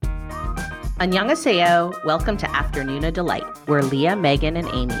Annyeonghaseyo, welcome to Afternoon of Delight. We're Leah, Megan, and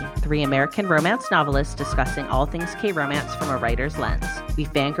Amy, three American romance novelists discussing all things K-romance from a writer's lens. We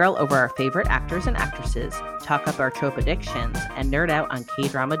fangirl over our favorite actors and actresses, talk up our trope addictions, and nerd out on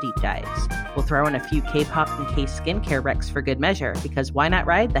K-drama deep dives. We'll throw in a few K-pop and K-skincare recs for good measure, because why not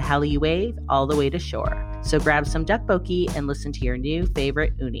ride the Hallyu wave all the way to shore? So grab some tteokbokki and listen to your new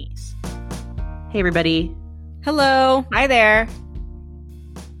favorite unis. Hey, everybody. Hello. Hi there.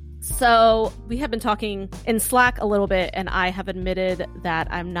 So we have been talking in Slack a little bit, and I have admitted that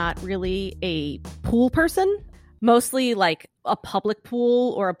I'm not really a pool person, mostly like a public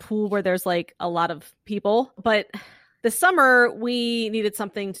pool or a pool where there's like a lot of people. But this summer, we needed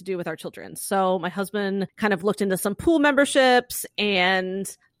something to do with our children. So my husband kind of looked into some pool memberships, and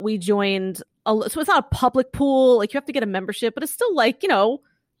we joined. So it's not a public pool. Like, you have to get a membership, but it's still like,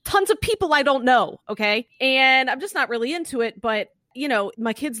 tons of people I don't know. Okay. And I'm just not really into it, but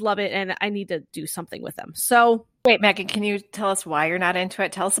my kids love it, and I need to do something with them. So wait, Megan, can you tell us why you're not into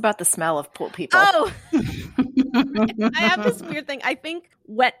it? Tell us about the smell of pool people. Oh, I have this weird thing. I think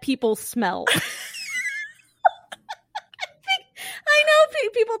wet people smell. I know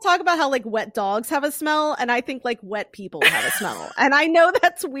people talk about how like wet dogs have a smell, and I think like wet people have a smell. And I know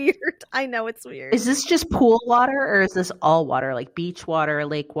that's weird. I know it's weird. Is this just pool water, or is this all water, like beach water,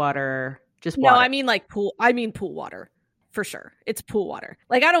 lake water, just water? No, I mean like pool. I mean pool water. For sure. It's pool water.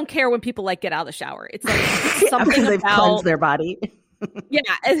 Like, I don't care when people like get out of the shower. It's like it's something they've about cleansed their body. Yeah.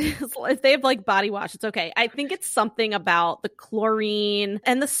 If they have like body wash, it's okay. I think it's something about the chlorine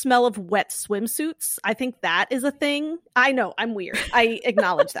and the smell of wet swimsuits. I think that is a thing. I know I'm weird. I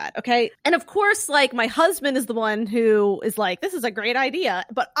acknowledge that. Okay. And of course, like, my husband is the one who is like, this is a great idea,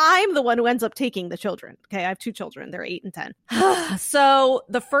 but I'm the one who ends up taking the children. Okay. I have two children. They're 8 and 10. So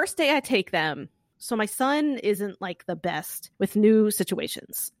the first day I take them, so my son isn't like the best with new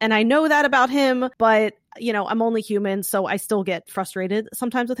situations. And I know that about him, but I'm only human, so I still get frustrated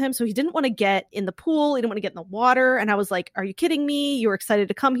sometimes with him. So he didn't want to get in the pool. He didn't want to get in the water. And I was like, are you kidding me? You were excited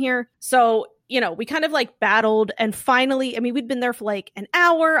to come here. So, we kind of like battled. And finally, we'd been there for like an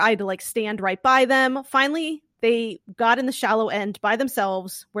hour. I had to like stand right by them. Finally, they got in the shallow end by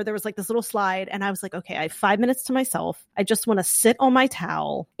themselves where there was like this little slide. And I was like, okay, I have 5 minutes to myself. I just want to sit on my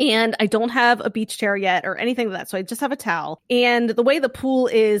towel, and I don't have a beach chair yet or anything like that. So I just have a towel. And the way the pool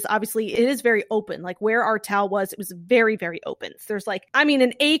is, obviously it is very open. Like where our towel was, it was very, very open. So there's like,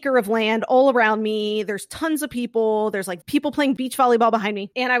 an acre of land all around me. There's tons of people. There's like people playing beach volleyball behind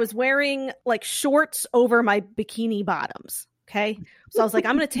me. And I was wearing like shorts over my bikini bottoms. Okay. So I was like,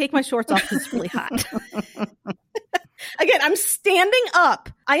 I'm going to take my shorts off because it's really hot. Again, I'm standing up.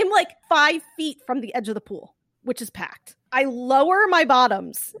 I am like 5 feet from the edge of the pool, which is packed. I lower my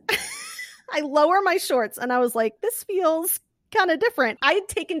bottoms. I lower my shorts. And I was like, this feels kind of different. I had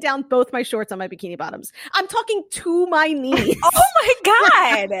taken down both my shorts on my bikini bottoms. I'm talking to my knees. Oh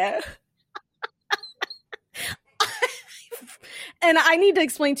my God. And I need to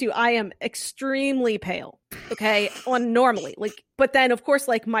explain to you, I am extremely pale. Okay. On normally, like, but then of course,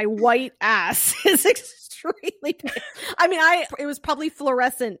 like my white ass is extremely pale. It was probably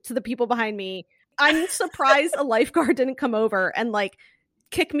fluorescent to the people behind me. I'm surprised a lifeguard didn't come over and like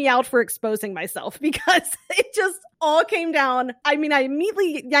kick me out for exposing myself, because it just all came down. I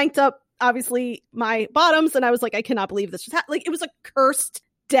immediately yanked up, obviously, my bottoms, and I was like, I cannot believe this just happened. Like, it was a cursed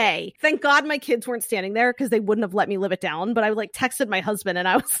day. Thank God my kids weren't standing there, because they wouldn't have let me live it down. But I like texted my husband, and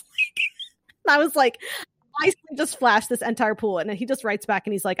I was like, I just flashed this entire pool. And then he just writes back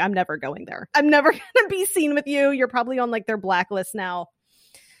and he's like, I'm never going there. I'm never going to be seen with you. You're probably on like their blacklist now.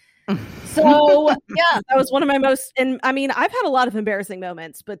 So yeah, that was one of my most, and I've had a lot of embarrassing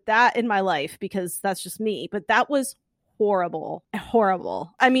moments, but that in my life, because that's just me, but that was horrible.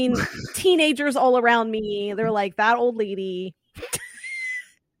 Teenagers all around me. They're like, that old lady.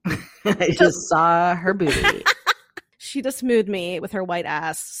 I just saw her booty. She just moved me with her white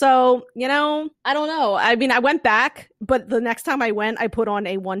ass. So, I don't know. I went back, but the next time I went, I put on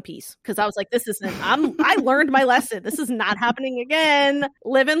a one piece, because I was like, I learned my lesson. This is not happening again.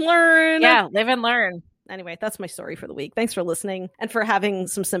 Live and learn. Yeah, live and learn. Anyway, that's my story for the week. Thanks for listening and for having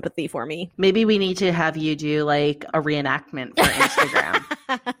some sympathy for me. Maybe we need to have you do like a reenactment for Instagram.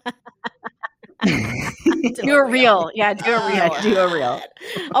 Do a reel. Yeah, do a reel. Yeah, do a reel.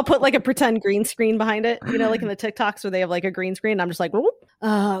 I'll put like a pretend green screen behind it, like in the TikToks where they have like a green screen. I'm just like, whoop.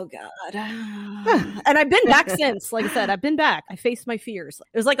 Oh God. And I've been back since. Like I said, I've been back. I faced my fears.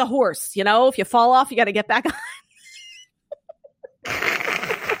 It was like a horse, if you fall off, you got to get back on.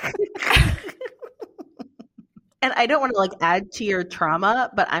 And I don't want to like add to your trauma,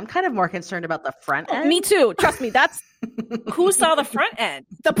 but I'm kind of more concerned about the front end. Me too. Trust me. That's Who saw the front end?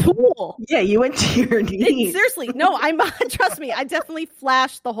 the pool. Yeah, you went to your knees. Seriously. No, trust me. I definitely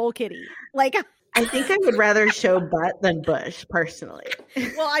flashed the whole kitty. Like, I think I would rather show butt than bush, personally.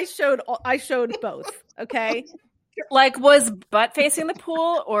 well, I showed both. Okay. Like, was butt facing the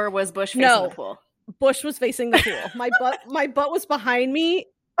pool or was bush facing No. the pool? Bush was facing the pool. My butt was behind me.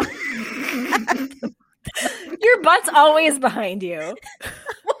 Your butt's always behind you.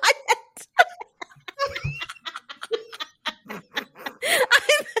 What?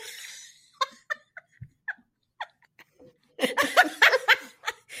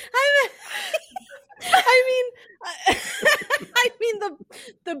 I mean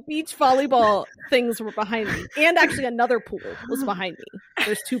the beach volleyball things were behind me, and actually another pool was behind me.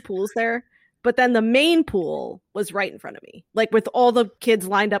 There's two pools there, but then the main pool was right in front of me, like with all the kids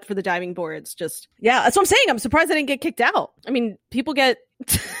lined up for the diving boards. Just yeah, that's what I'm saying. I'm surprised I didn't get kicked out. I mean, people get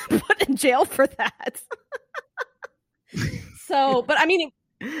put in jail for that. So, but I mean.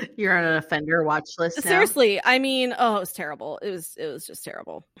 You're on an offender watch list now? Seriously, I mean, oh, it was terrible. It was just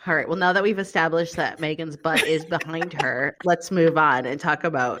terrible. All right. Well, now that we've established that Megan's butt is behind her, let's move on and talk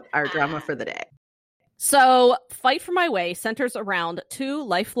about our drama for the day. So, Fight for My Way centers around two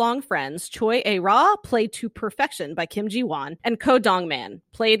lifelong friends, Choi A-ra, played to perfection by Kim Ji-won, and Ko Dong-man,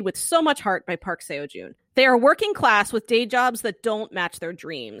 played with so much heart by Park Seo-joon. They are working class with day jobs that don't match their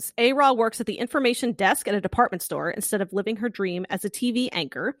dreams. A-ra works at the information desk at a department store instead of living her dream as a TV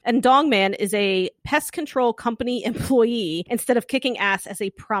anchor, and Dong-man is a pest control company employee instead of kicking ass as a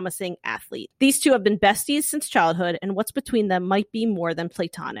promising athlete. These two have been besties since childhood, and what's between them might be more than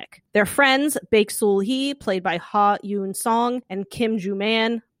platonic. Their friends, Baek-sul-hee, played by Ha Yoon-song, and Kim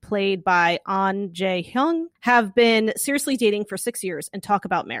Joo-man, played by An Jae-hyung, have been seriously dating for 6 years and talk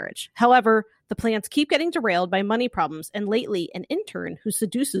about marriage. However, the plans keep getting derailed by money problems, and lately an intern who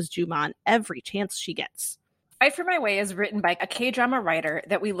seduces Joo-man every chance she gets. Fight for My Way is written by a K-drama writer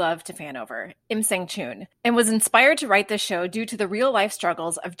that we love to fan over, Im Sang-chun, and was inspired to write this show due to the real-life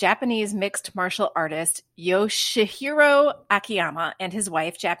struggles of Japanese mixed martial artist Yoshihiro Akiyama and his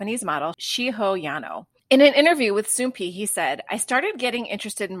wife, Japanese model Shiho Yano. In an interview with Soompi, he said, "I started getting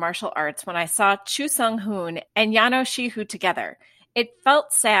interested in martial arts when I saw Chu Sung-hoon and Yano Shihu together. It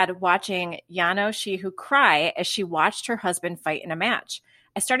felt sad watching Yano Shihu cry as she watched her husband fight in a match.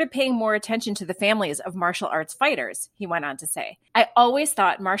 I started paying more attention to the families of martial arts fighters," he went on to say. "I always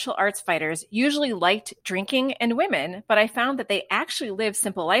thought martial arts fighters usually liked drinking and women, but I found that they actually live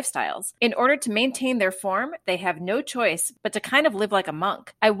simple lifestyles. In order to maintain their form, they have no choice but to kind of live like a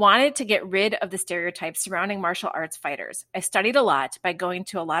monk. I wanted to get rid of the stereotypes surrounding martial arts fighters. I studied a lot by going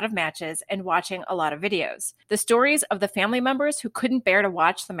to a lot of matches and watching a lot of videos. The stories of the family members who couldn't bear to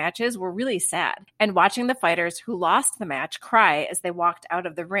watch the matches were really sad, and watching the fighters who lost the match cry as they walked out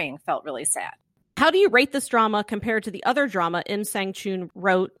of the ring felt really sad." How do you rate this drama compared to the other drama Im Sang-chun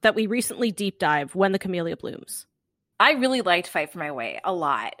wrote that we recently deep dive, When the Camellia Blooms? I really liked Fight for My Way a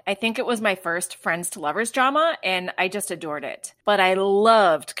lot. I think it was my first friends to lovers drama, and I just adored it. But I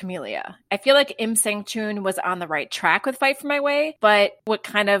loved Camellia. I feel like Im Sang-chun was on the right track with Fight for My Way, but what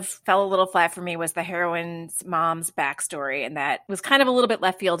kind of fell a little flat for me was the heroine's mom's backstory, and that was kind of a little bit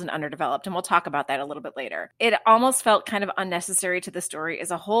left field and underdeveloped, and we'll talk about that a little bit later. It almost felt kind of unnecessary to the story as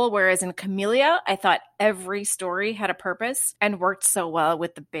a whole, whereas in Camellia, I thought every story had a purpose and worked so well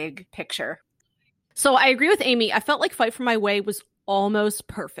with the big picture. So I agree with Amy. I felt like Fight for My Way was almost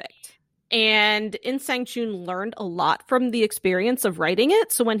perfect. And Im Sang-chun learned a lot from the experience of writing it.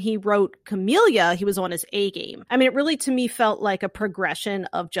 So when he wrote Camellia, he was on his A game. I mean, it really to me felt like a progression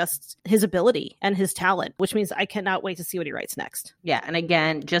of just his ability and his talent, which means I cannot wait to see what he writes next. Yeah. And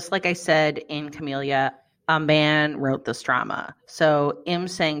again, just like I said in Camellia, a man wrote this drama. So Im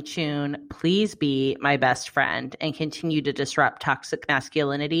Sang-chun, please be my best friend and continue to disrupt toxic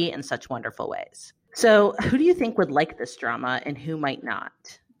masculinity in such wonderful ways. So who do you think would like this drama and who might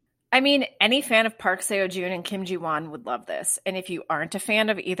not? I mean, any fan of Park Seo-joon and Kim Ji-won would love this. And if you aren't a fan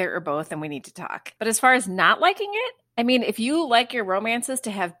of either or both, then we need to talk. But as far as not liking it, I mean, if you like your romances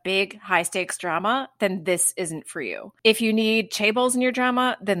to have big, high-stakes drama, then this isn't for you. If you need chaebols in your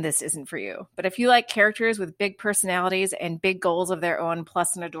drama, then this isn't for you. But if you like characters with big personalities and big goals of their own,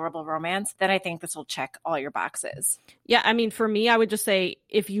 plus an adorable romance, then I think this will check all your boxes. Yeah, I mean, for me, I would just say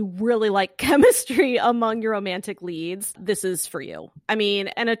if you really like chemistry among your romantic leads, this is for you. I mean,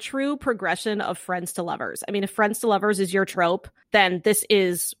 and a true progression of friends to lovers. I mean, if friends to lovers is your trope, then this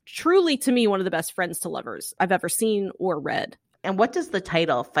is truly, to me, one of the best friends to lovers I've ever seen or read. And what does the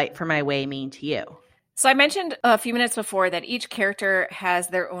title Fight for My Way mean to you? So I mentioned a few minutes before that each character has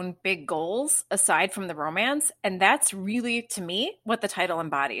their own big goals aside from the romance. And that's really, to me, what the title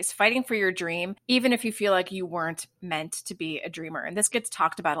embodies. Fighting for your dream, even if you feel like you weren't meant to be a dreamer. And this gets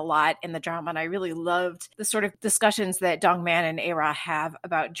talked about a lot in the drama. And I really loved the sort of discussions that Dong Man and A-Ra have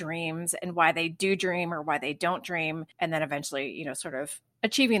about dreams and why they do dream or why they don't dream. And then eventually, you know, sort of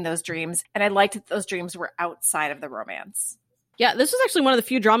achieving those dreams. And I liked that those dreams were outside of the romance. Yeah, this was actually one of the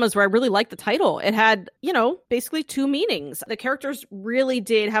few dramas where I really liked the title. It had, you know, basically two meanings. The characters really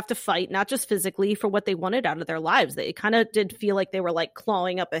did have to fight, not just physically, for what they wanted out of their lives. They kind of did feel like they were like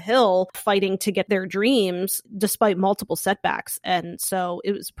clawing up a hill, fighting to get their dreams, despite multiple setbacks. And so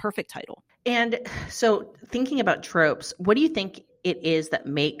it was a perfect title. And so thinking about tropes, what do you think it is that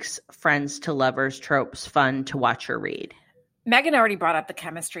makes friends to lovers tropes fun to watch or read? Megan already brought up the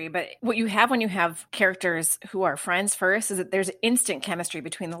chemistry, but what you have when you have characters who are friends first is that there's instant chemistry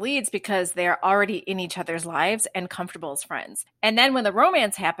between the leads because they are already in each other's lives and comfortable as friends. And then when the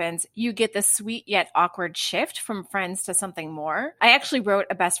romance happens, you get this sweet yet awkward shift from friends to something more. I actually wrote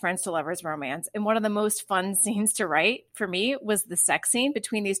a best friends to lovers romance, and one of the most fun scenes to write for me was the sex scene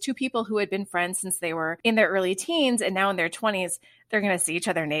between these two people who had been friends since they were in their early teens and now in their 20s. They're going to see each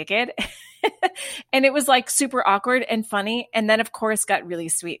other naked. And it was like super awkward and funny. And then, of course, got really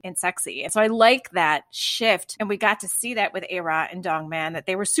sweet and sexy. And so I like that shift. And we got to see that with A-Ra and Dong Man, that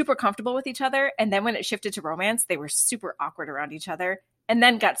they were super comfortable with each other. And then when it shifted to romance, they were super awkward around each other and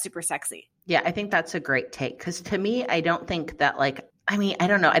then got super sexy. Yeah, I think that's a great take. Because to me, I don't think that I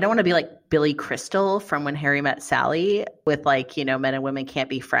don't know. I don't want to be like Billy Crystal from When Harry Met Sally with like, you know, men and women can't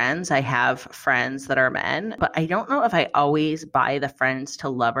be friends. I have friends that are men, but I don't know if I always buy the friends to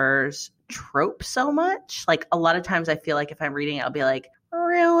lovers trope so much. Like a lot of times I feel like if I'm reading it, I'll be like,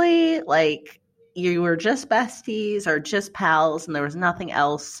 really? Like you were just besties or just pals and there was nothing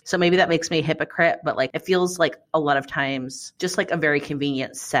else. So maybe that makes me a hypocrite, but like it feels like a lot of times just like a very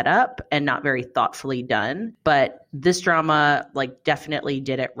convenient setup and not very thoughtfully done. But this drama like definitely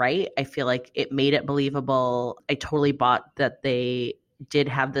did it right. I feel like it made it believable. I totally bought that they did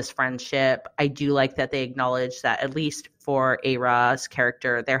have this friendship. I do like that they acknowledged that at least for A-Ra's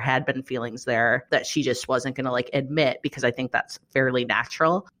character, there had been feelings there that she just wasn't going to like admit because I think that's fairly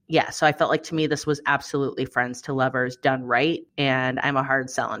natural. Yeah, so I felt like to me this was absolutely friends to lovers done right, and I'm a hard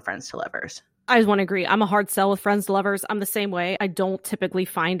sell on friends to lovers. I just want to agree. I'm a hard sell with friends to lovers. I'm the same way. I don't typically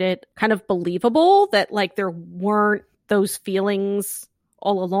find it kind of believable that like there weren't those feelings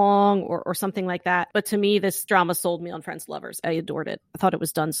all along or something like that. But to me, this drama sold me on friends to lovers. I adored it. I thought it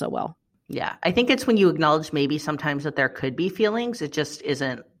was done so well. Yeah, I think it's when you acknowledge maybe sometimes that there could be feelings. It just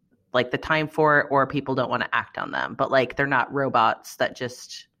isn't like the time for it or people don't want to act on them. But like they're not robots that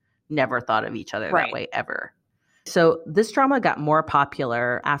just never thought of each other that way ever. So this drama got more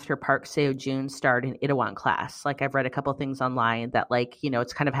popular after Park Seo-joon starred in Itaewon Class. Like I've read a couple things online that like, you know,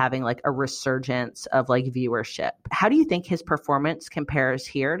 it's kind of having like a resurgence of like viewership. How do you think his performance compares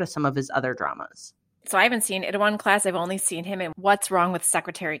here to some of his other dramas? So I haven't seen Itaewon Class. I've only seen him in What's Wrong with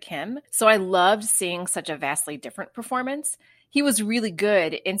Secretary Kim. So I loved seeing such a vastly different performance. He was really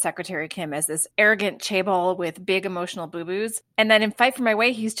good in Secretary Kim as this arrogant chaebol with big emotional boo-boos. And then in Fight for My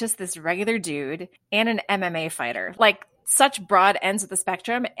Way, he's just this regular dude and an MMA fighter. Like such broad ends of the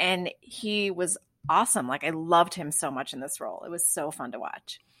spectrum. And he was awesome. Like I loved him so much in this role. It was so fun to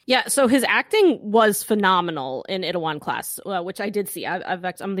watch. Yeah, so his acting was phenomenal in Itaewon Class, which I did see.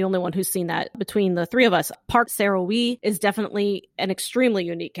 I'm the only one who's seen that between the three of us. Park Seo-wee is definitely an extremely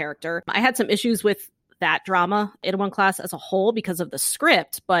unique character. I had some issues with that drama, Itaewon Class as a whole, because of the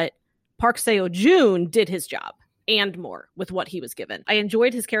script, but Park Seo-joon did his job and more with what he was given. I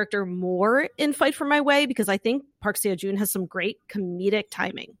enjoyed his character more in Fight for My Way because I think Park Seo-joon has some great comedic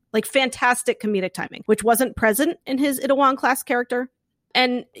timing, like fantastic comedic timing, which wasn't present in his Itaewon Class character.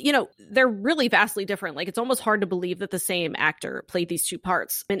 And, you know, they're really vastly different. Like, it's almost hard to believe that the same actor played these two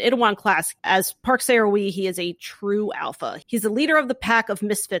parts. In Itaewon Class, as Park Seo-wee, he is a true alpha. He's the leader of the pack of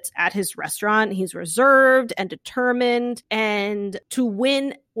misfits at his restaurant. He's reserved and determined and to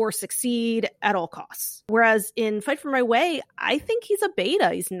win or succeed at all costs. Whereas in Fight for My Way, I think he's a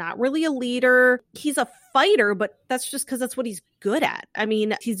beta. He's not really a leader. He's a fighter, but that's just because that's what he's good at. I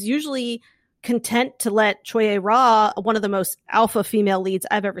mean, he's usually content to let Choi A-ra, one of the most alpha female leads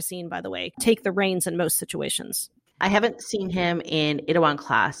I've ever seen, by the way, take the reins in most situations. I haven't seen him in Itaewon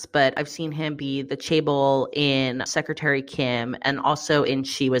Class, but I've seen him be the chaebol in Secretary Kim and also in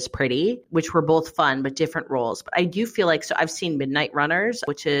She Was Pretty, which were both fun but different roles. But I do feel like, so I've seen Midnight Runners,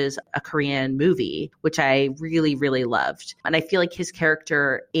 which is a Korean movie, which I really, really loved. And I feel like his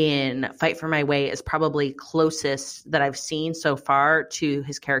character in Fight for My Way is probably closest that I've seen so far to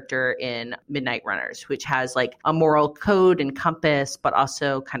his character in Midnight Runners, which has like a moral code and compass, but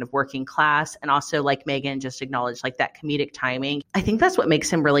also kind of working class. And also, like Megan just acknowledged, like that comedic timing. I think that's what makes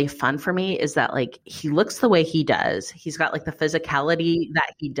him really fun for me, is that like he looks the way he does. He's got like the physicality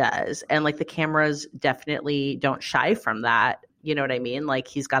that he does. And like the cameras definitely don't shy from that. You know what I mean? Like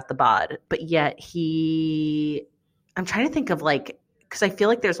he's got the bod, but yet I'm trying to think of like, because I feel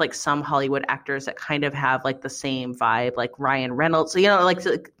like there's like some Hollywood actors that kind of have like the same vibe, like Ryan Reynolds,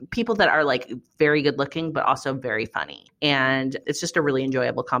 like people that are like very good looking, but also very funny. And it's just a really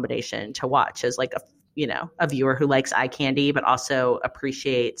enjoyable combination to watch as like a viewer who likes eye candy, but also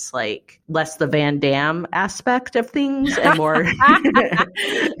appreciates like less the Van Damme aspect of things and more,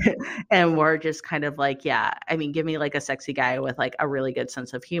 and more just kind of like, yeah, I mean, give me like a sexy guy with like a really good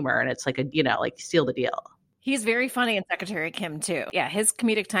sense of humor. And it's like like seal the deal. He's very funny in Secretary Kim, too. Yeah, his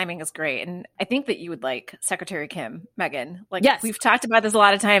comedic timing is great. And I think that you would like Secretary Kim, Megan. Like, yes. We've talked about this a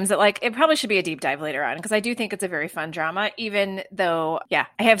lot of times that, like, it probably should be a deep dive later on, because I do think it's a very fun drama, even though,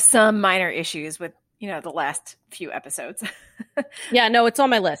 I have some minor issues with, the last few episodes. Yeah, no, it's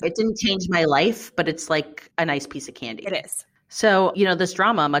on my list. It didn't change my life, but it's like a nice piece of candy. It is. So, this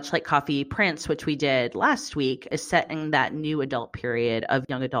drama, much like Coffee Prince, which we did last week, is set in that new adult period of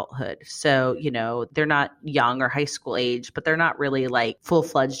young adulthood. So, they're not young or high school age, but they're not really like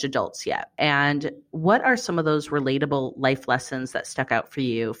full-fledged adults yet. And what are some of those relatable life lessons that stuck out for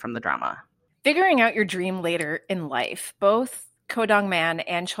you from the drama? Figuring out your dream later in life. Both Ko Dong-man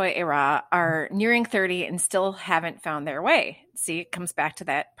and Choi A-ra are nearing 30 and still haven't found their way. See, it comes back to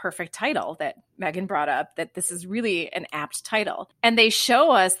that perfect title that Megan brought up, that this is really an apt title. And they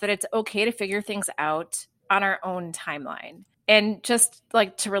show us that it's okay to figure things out on our own timeline. And just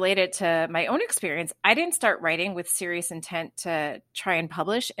like to relate it to my own experience, I didn't start writing with serious intent to try and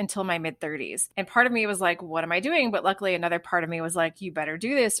publish until my mid-30s. And part of me was like, what am I doing? But luckily another part of me was like, you better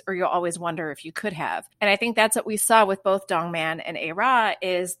do this or you'll always wonder if you could have. And I think that's what we saw with both Dong-man and A-ra,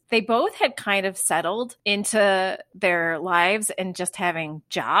 is they both had kind of settled into their lives and just having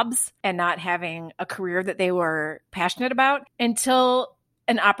jobs and not having a career that they were passionate about until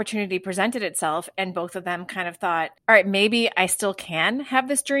an opportunity presented itself, and both of them kind of thought, all right, maybe I still can have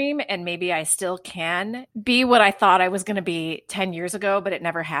this dream, and maybe I still can be what I thought I was going to be 10 years ago, but it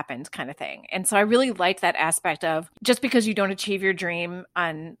never happened, kind of thing. And so I really liked that aspect of just because you don't achieve your dream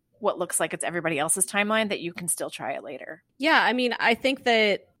on what looks like it's everybody else's timeline, that you can still try it later. Yeah, I mean, I think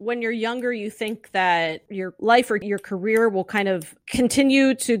that when you're younger, you think that your life or your career will kind of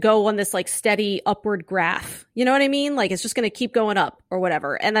continue to go on this like steady upward graph. You know what I mean? Like it's just going to keep going up or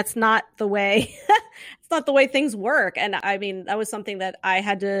whatever. And that's not the way, it's not the way things work. And I mean, that was something that I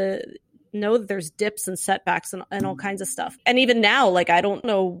had to know, that there's dips and setbacks and all kinds of stuff. And even now, like, I don't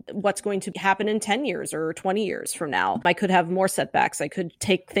know what's going to happen in 10 years or 20 years from now. I could have more setbacks. I could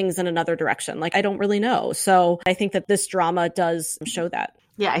take things in another direction. Like, I don't really know. So I think that this drama does show that.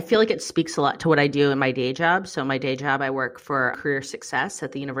 Yeah, I feel like it speaks a lot to what I do in my day job. So my day job, I work for Career Success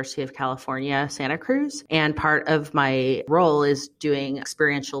at the University of California, Santa Cruz. And part of my role is doing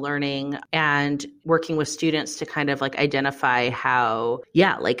experiential learning and working with students to kind of like identify how,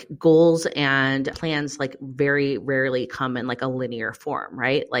 like goals and plans like very rarely come in like a linear form,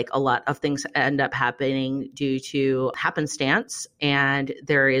 right? Like a lot of things end up happening due to happenstance. And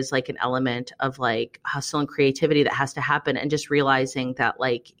there is like an element of like hustle and creativity that has to happen, and just realizing that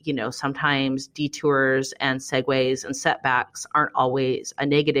like, sometimes detours and segues and setbacks aren't always a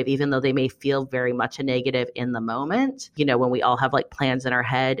negative, even though they may feel very much a negative in the moment. When we all have like plans in our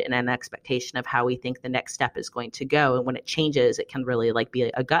head and an expectation of how we think the next step is going to go. And when it changes, it can really like be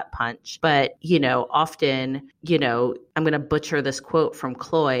a gut punch. But, often, I'm going to butcher this quote from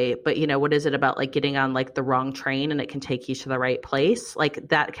Chloe, but what is it about like getting on like the wrong train and it can take you to the right place? Like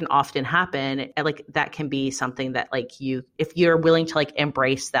that can often happen. And like that can be something that like if you're willing to like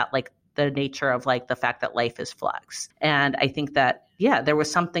embrace that, like the nature of like the fact that life is flux. And I think that, there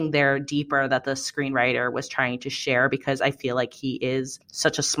was something there deeper that the screenwriter was trying to share, because I feel like he is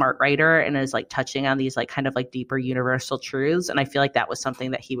such a smart writer and is like touching on these like kind of like deeper universal truths. And I feel like that was something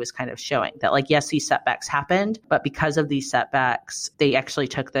that he was kind of showing, that like, yes, these setbacks happened, but because of these setbacks, they actually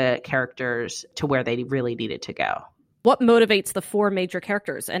took the characters to where they really needed to go. What motivates the four major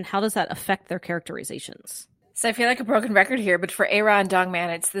characters, and how does that affect their characterizations? So I feel like a broken record here, but for A-Ra and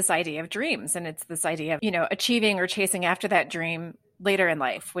Dongman, it's this idea of dreams, and it's this idea of, achieving or chasing after that dream later in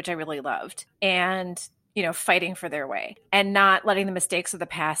life, which I really loved. And fighting for their way and not letting the mistakes of the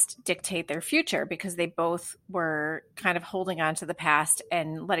past dictate their future, because they both were kind of holding on to the past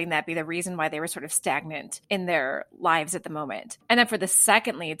and letting that be the reason why they were sort of stagnant in their lives at the moment. And then for the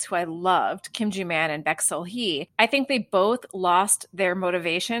second leads, who I loved, Kim Joo-man and Baek Sol-hee, I think they both lost their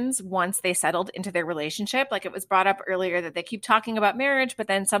motivations once they settled into their relationship. Like, it was brought up earlier that they keep talking about marriage, but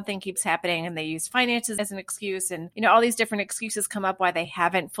then something keeps happening and they use finances as an excuse. And, all these different excuses come up why they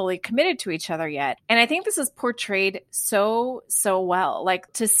haven't fully committed to each other yet. And I think this is portrayed so well.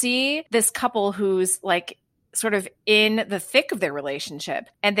 Like, to see this couple who's like sort of in the thick of their relationship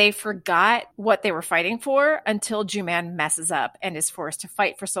and they forgot what they were fighting for until Joo-man messes up and is forced to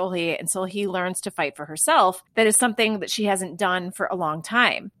fight for Sol-hee, and Sol-hee learns to fight for herself. That is something that she hasn't done for a long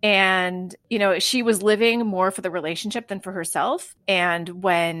time. And, she was living more for the relationship than for herself. And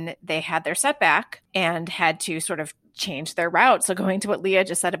when they had their setback and had to sort of change their route. So going to what Leah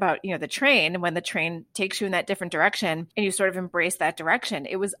just said about, the train, when the train takes you in that different direction and you sort of embrace that direction,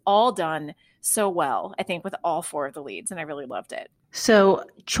 it was all done so well, I think, with all four of the leads. And I really loved it. So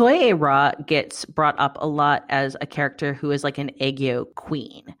Choi A-ra gets brought up a lot as a character who is like an aegyo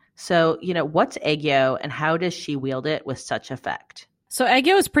queen. So, what's aegyo and how does she wield it with such effect? So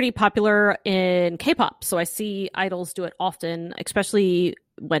aegyo is pretty popular in K-pop. So I see idols do it often, especially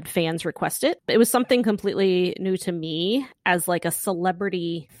when fans request it. It was something completely new to me as like a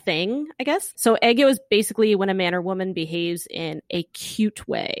celebrity thing, I guess. So aegyo is basically when a man or woman behaves in a cute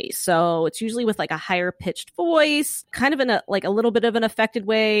way. So it's usually with like a higher pitched voice, kind of in a little bit of an affected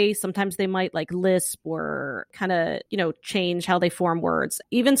way. Sometimes they might like lisp or kind of, change how they form words.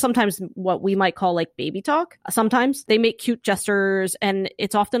 Even sometimes what we might call like baby talk. Sometimes they make cute gestures and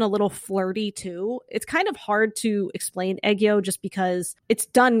it's often a little flirty too. It's kind of hard to explain aegyo just because it's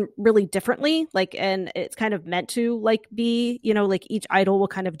done really differently, and it's kind of meant to be, each idol will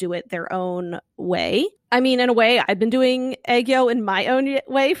kind of do it their own way. I mean, in a way, I've been doing aegyo in my own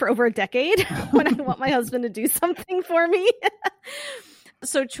way for over a decade when I want my husband to do something for me.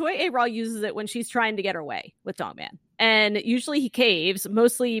 So Choi A-ra uses it when she's trying to get her way with Dongman. And usually he caves,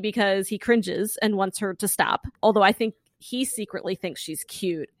 mostly because he cringes and wants her to stop. Although I think he secretly thinks she's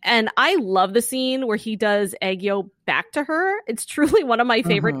cute. And I love the scene where he does aegyo back to her. It's truly one of my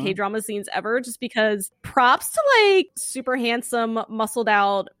favorite K-drama scenes ever, just because props to super handsome, muscled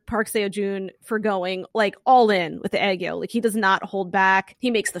out Park Seo-joon for going all in with the aegyo. He does not hold back. He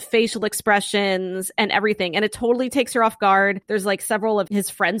makes the facial expressions and everything. And it totally takes her off guard. There's several of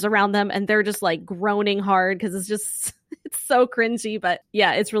his friends around them and they're just groaning hard because it's just... it's so cringy, but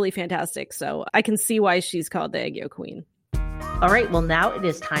yeah, it's really fantastic. So I can see why she's called the aegyo queen. All right, well, now it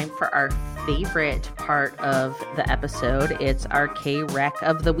is time for our favorite part of the episode. It's our K-Rec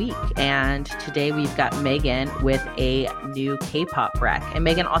of the week. And today we've got Megan with a new K-pop rec. And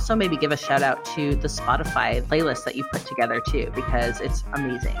Megan, also maybe give a shout out to the Spotify playlist that you put together too, because it's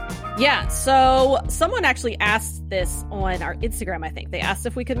amazing. Yeah, so someone actually asked this on our Instagram, I think. They asked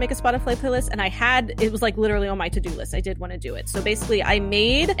if we could make a Spotify playlist, and it was literally on my to-do list. I did want to do it. So basically, I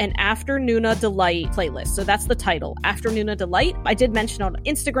made an Afternoona Delight playlist. So that's the title, Afternoona Delight. I did mention on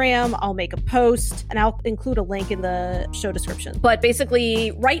Instagram, I'll make a post, and I'll include a link in the show description. But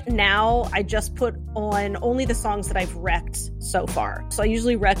basically, right now, I just put on only the songs that I've wrecked so far. So I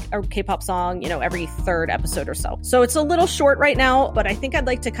usually wreck a K-pop song, every third episode or so. So it's a little short right now, but I think I'd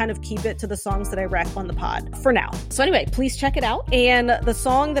like to kind of keep it to the songs that I wreck on the pod for now. So anyway, please check it out. And the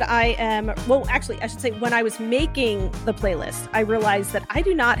song that I should say, when I was making the playlist, I realized that I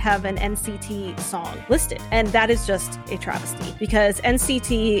do not have an NCT song listed. And that is just a travesty, because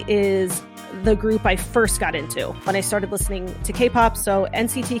NCT is the group I first got into when I started listening to K-pop. So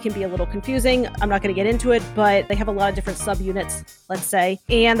NCT can be a little confusing. I'm not going to get into it, but they have a lot of different subunits, let's say.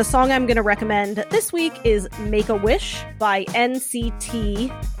 And the song I'm going to recommend this week is Make a Wish by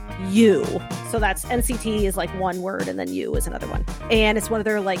NCT U. So that's NCT is one word and then U is another one. And it's one of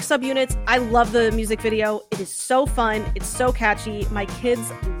their subunits. I love the music video. It is so fun. It's so catchy. My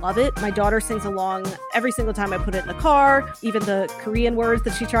kids love it. My daughter sings along every single time I put it in the car. Even the Korean words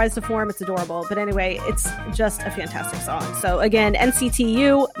that she tries to form, it's adorable. But anyway, it's just a fantastic song. So again, NCT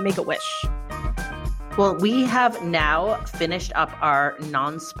U, Make a Wish. Well, we have now finished up our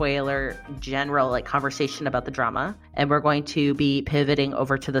non-spoiler general conversation about the drama, and we're going to be pivoting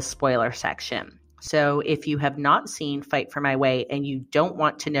over to the spoiler section. So if you have not seen Fight for My Way and you don't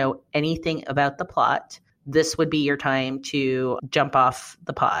want to know anything about the plot, this would be your time to jump off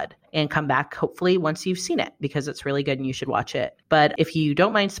the pod and come back hopefully once you've seen it, because it's really good and you should watch it. But if you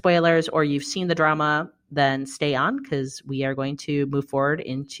don't mind spoilers or you've seen the drama, then stay on because we are going to move forward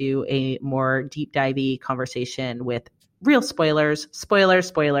into a more deep divey conversation with real spoilers.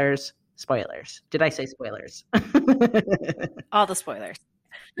 Did I say spoilers? All the spoilers.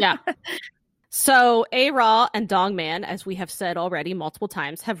 Yeah. So A-Raw and Dongman, as we have said already multiple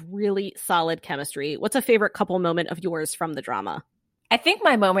times, have really solid chemistry. What's a favorite couple moment of yours from the drama? I think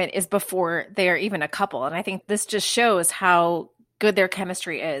my moment is before they are even a couple. And I think this just shows how good their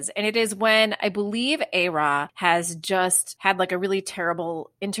chemistry is. And it is when I believe A-Raw has just had like a really terrible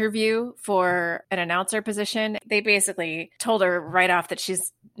interview for an announcer position. They basically told her right off that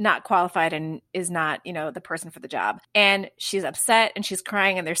she's not qualified and is not, the person for the job. And she's upset and she's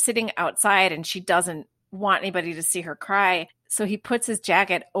crying and they're sitting outside and she doesn't want anybody to see her cry. So he puts his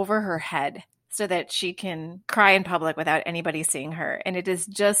jacket over her head so that she can cry in public without anybody seeing her. And it is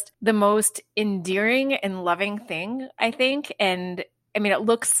just the most endearing and loving thing, I think. And I mean, it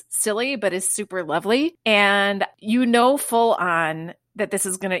looks silly, but is super lovely. And full on that this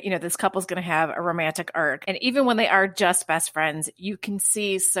is going to, this couple's going to have a romantic arc. And even when they are just best friends, you can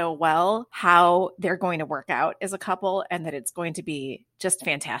see so well how they're going to work out as a couple and that it's going to be just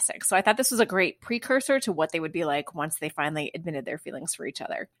fantastic. So I thought this was a great precursor to what they would be like once they finally admitted their feelings for each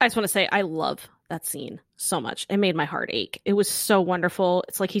other. I just want to say I love that scene so much. It made my heart ache. It was so wonderful.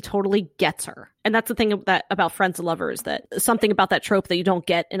 It's like he totally gets her. And that's the thing about friends and lovers, that something about that trope that you don't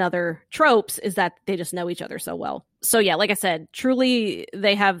get in other tropes is that they just know each other so well. So yeah, like I said, truly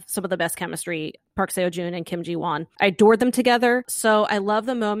they have some of the best chemistry, Park Seo-joon and Kim Ji-won. I adored them together. So I love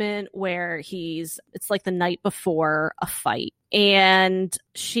the moment where it's like the night before a fight. And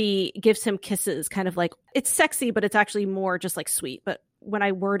she gives him kisses, kind of like, it's sexy, but it's actually more just like sweet. But when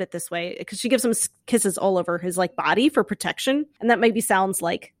I word it this way, because she gives him kisses all over his like body for protection. And that maybe sounds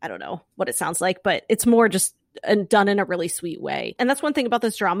like, I don't know what it sounds like, but it's more just done in a really sweet way. And that's one thing about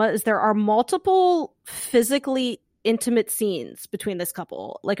this drama is there are multiple physically intimate scenes between this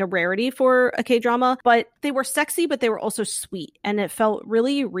couple, like a rarity for a K-drama, but they were sexy, but they were also sweet. And it felt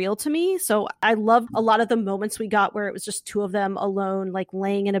really real to me. So I loved a lot of the moments we got where it was just two of them alone, like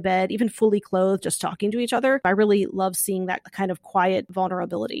laying in a bed, even fully clothed, just talking to each other. I really love seeing that kind of quiet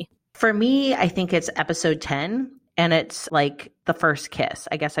vulnerability. For me, I think it's episode 10. And it's like the first kiss.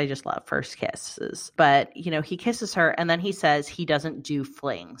 I guess I just love first kisses. But, he kisses her and then he says he doesn't do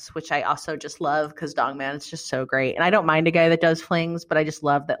flings, which I also just love because Dongman is just so great. And I don't mind a guy that does flings, but I just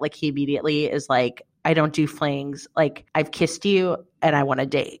love that like he immediately is like, I don't do flings. Like, I've kissed you and I want to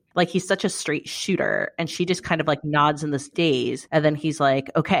date. Like, he's such a straight shooter. And she just kind of like nods in this daze. And then he's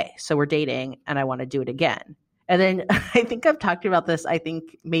like, okay, so we're dating and I want to do it again. And then I think I've talked about this, I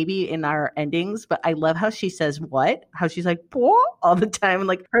think maybe in our endings, but I love how she says what? How she's like, "Poh," all the time. And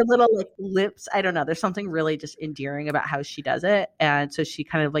like her little like lips, I don't know. There's something really just endearing about how she does it. And so she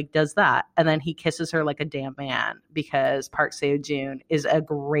kind of like does that. And then he kisses her like a damn man because Park Seo-joon is a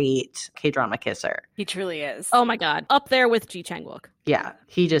great K-drama kisser. He truly is. Oh my God. Up there with Ji Chang-wook. Yeah.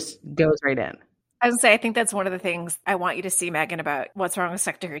 He just goes right in. I was going to say, I think that's one of the things I want you to see, Megan, about What's Wrong with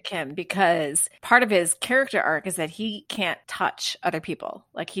Secretary Kim, because part of his character arc is that he can't touch other people.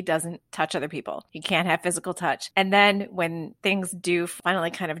 Like, he doesn't touch other people. He can't have physical touch. And then when things do finally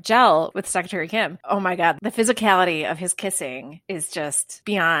kind of gel with Secretary Kim, oh my God, the physicality of his kissing is just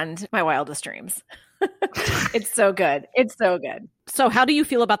beyond my wildest dreams. It's so good. It's so good. So how do you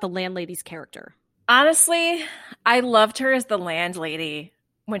feel about the landlady's character? Honestly, I loved her as the landlady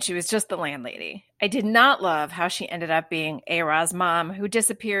when she was just the landlady. I did not love how she ended up being A-Ra's mom, who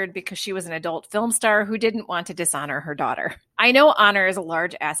disappeared because she was an adult film star who didn't want to dishonor her daughter. I know honor is a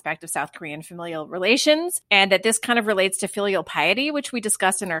large aspect of South Korean familial relations, and that this kind of relates to filial piety, which we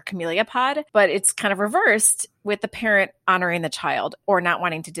discussed in our Camellia pod, but it's kind of reversed with the parent honoring the child or not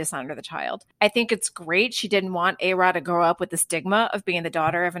wanting to dishonor the child. I think it's great she didn't want A-Ra to grow up with the stigma of being the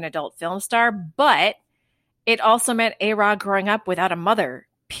daughter of an adult film star, but it also meant A-Ra growing up without a mother,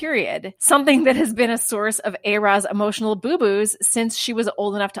 period. Something that has been a source of A-Ra's emotional boo-boos since she was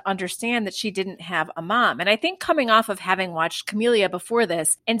old enough to understand that she didn't have a mom. And I think coming off of having watched Camellia before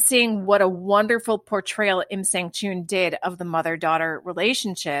this and seeing what a wonderful portrayal Im Sang-chun did of the mother-daughter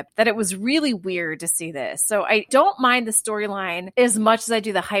relationship, that it was really weird to see this. So I don't mind the storyline as much as I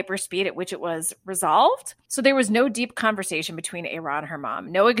do the hyperspeed at which it was resolved. So there was no deep conversation between A-Ra and her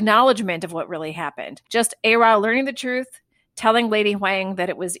mom, no acknowledgement of what really happened. Just A-Ra learning the truth, telling Lady Huang that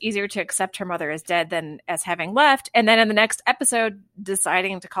it was easier to accept her mother as dead than as having left. And then in the next episode,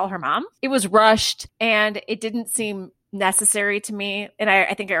 deciding to call her mom. It was rushed and it didn't seem necessary to me. And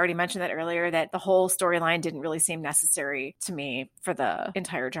I think I already mentioned that earlier, that the whole storyline didn't really seem necessary to me for the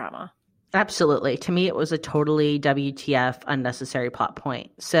entire drama. Absolutely. To me, it was a totally WTF unnecessary plot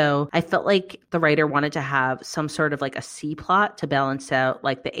point. So I felt like the writer wanted to have some sort of like a C plot to balance out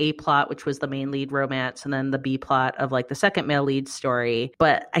like the A plot, which was the main lead romance, and then the B plot of like the second male lead story.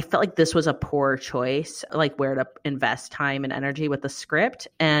 But I felt like this was a poor choice, like where to invest time and energy with the script.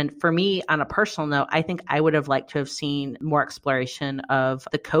 And for me, on a personal note, I think I would have liked to have seen more exploration of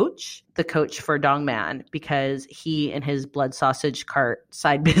the coach for Dongman, because he and his blood sausage cart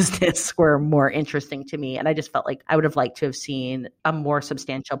side business were more interesting to me. And I just felt like I would have liked to have seen a more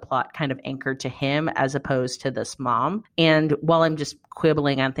substantial plot kind of anchored to him as opposed to this mom. And while I'm just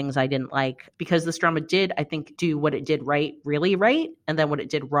quibbling on things I didn't like, because this drama did, I think, do what it did right, really right, and then what it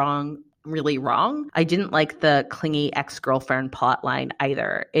did wrong, really wrong. I didn't like the clingy ex-girlfriend plot line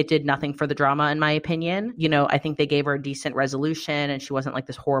either. It did nothing for the drama, in my opinion. You know, I think they gave her a decent resolution and she wasn't like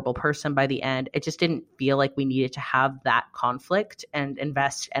this horrible person by the end. It just didn't feel like we needed to have that conflict and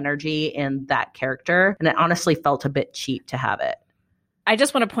invest energy in that character. And it honestly felt a bit cheap to have it. I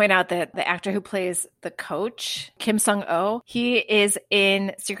just want to point out that the actor who plays the coach, Kim Sung-oh, he is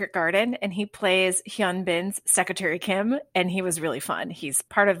in Secret Garden and he plays Hyun Bin's secretary Kim, and he was really fun. He's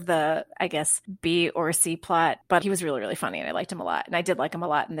part of the, I guess, B or C plot, but he was really, really funny and I liked him a lot. And I did like him a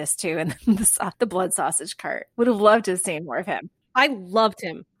lot in this too. And the blood sausage cart. Would have loved to have seen more of him. I loved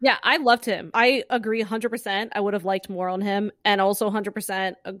him. Yeah, I loved him. I agree 100%. I would have liked more on him. And also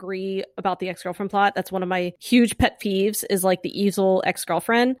 100% agree about the ex-girlfriend plot. That's one of my huge pet peeves, is like the evil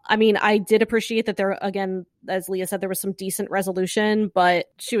ex-girlfriend. I mean, I did appreciate that there, again, as Leah said, there was some decent resolution, but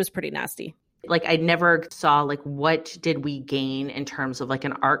she was pretty nasty. Like, I never saw, like, what did we gain in terms of, like,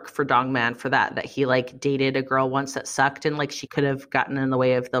 an arc for Dongman for that he, like, dated a girl once that sucked and, like, she could have gotten in the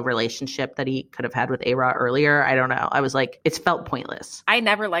way of the relationship that he could have had with A-Ra earlier. I don't know. I was like, it's felt pointless. I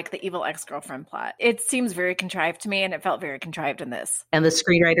never liked the evil ex-girlfriend plot. It seems very contrived to me, and it felt very contrived in this. And the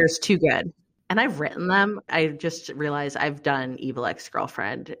screenwriter's too good. And I've written them. I just realized I've done evil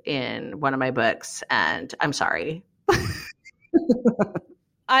ex-girlfriend in one of my books, and I'm sorry.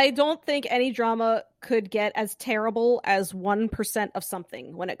 I don't think any drama could get as terrible as 1% of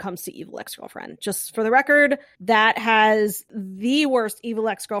something when it comes to evil ex-girlfriend. Just for the record, that has the worst evil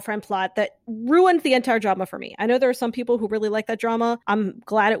ex-girlfriend plot that ruined the entire drama for me. I know there are some people who really like that drama. I'm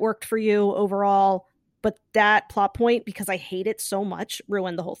glad it worked for you overall. But that plot point, because I hate it so much,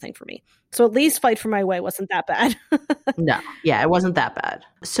 ruined the whole thing for me. So at least Fight for My Way wasn't that bad. No. Yeah, it wasn't that bad.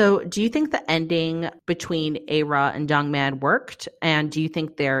 So do you think the ending between A-Ra and Dongman worked? And do you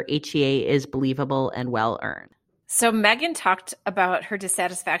think their HEA is believable and well-earned? So Megan talked about her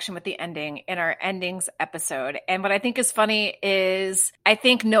dissatisfaction with the ending in our endings episode. And what I think is funny is I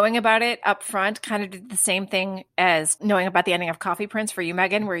think knowing about it up front kind of did the same thing as knowing about the ending of Coffee Prince for you,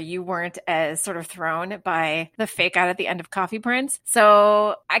 Megan, where you weren't as sort of thrown by the fake out at the end of Coffee Prince.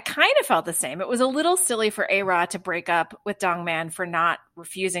 So I kind of felt the same. It was a little silly for A-Ra to break up with Dongman for not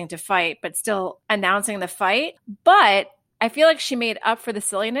refusing to fight, but still announcing the fight. But I feel like she made up for the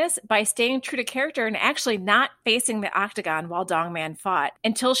silliness by staying true to character and actually not facing the octagon while Dongman fought,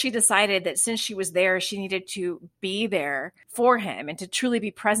 until she decided that since she was there, she needed to be there for him and to truly be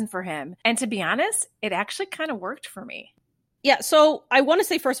present for him. And to be honest, it actually kind of worked for me. Yeah, so I want to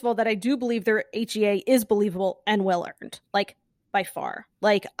say, first of all, that I do believe their HEA is believable and well-earned. Like, by far.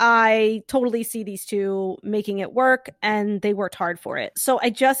 Like, I totally see these two making it work, and they worked hard for it. So I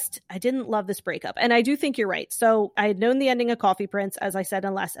didn't love this breakup. And I do think you're right. So I had known the ending of Coffee Prince, as I said in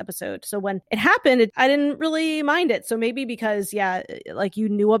the last episode. So when it happened, I didn't really mind it. So maybe because, yeah, like you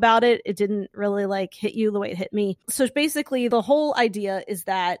knew about it, it didn't really like hit you the way it hit me. So basically the whole idea is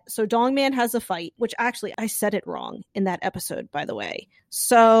that, so Dongman has a fight, which actually I said it wrong in that episode, by the way.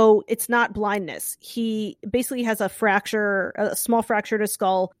 So it's not blindness. He basically has a small fracture to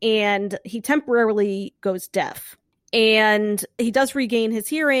skull, and he temporarily goes deaf. And he does regain his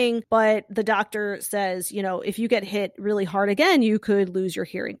hearing, but the doctor says, you know, if you get hit really hard again, you could lose your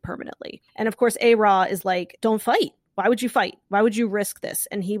hearing permanently. And of course, A-Ra is like, don't fight. Why would you fight? Why would you risk this?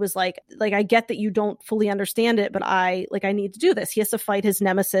 And he was like, I get that you don't fully understand it, but I need to do this. He has to fight his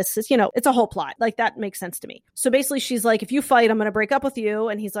nemesis. It's a whole plot. Like, that makes sense to me. So basically she's like, if you fight, I'm going to break up with you.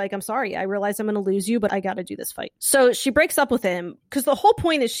 And he's like, I'm sorry. I realize I'm going to lose you, but I got to do this fight. So she breaks up with him because the whole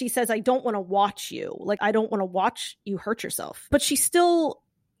point is she says, I don't want to watch you. Like, I don't want to watch you hurt yourself. But she still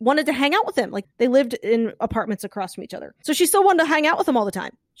wanted to hang out with him. Like, they lived in apartments across from each other. So she still wanted to hang out with him all the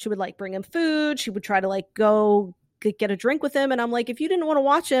time. She would like bring him food. She would try to like go get a drink with him. And I'm like, if you didn't want to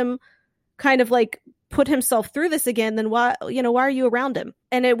watch him kind of like put himself through this again, then why are you around him?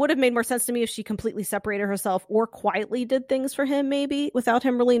 And it would have made more sense to me if she completely separated herself or quietly did things for him, maybe without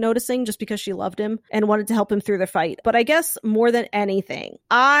him really noticing, just because she loved him and wanted to help him through the fight. But I guess more than anything,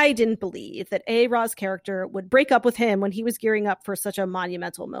 I didn't believe that A-Ra's character would break up with him when he was gearing up for such a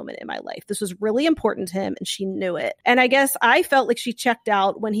monumental moment in my life. This was really important to him and she knew it. And I guess I felt like she checked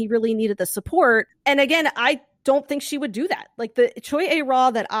out when he really needed the support. And again, I don't think she would do that. Like the Choi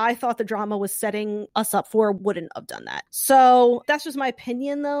A-Ra that I thought the drama was setting us up for wouldn't have done that. So that's just my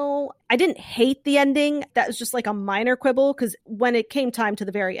opinion though. I didn't hate the ending. That was just like a minor quibble because when it came time to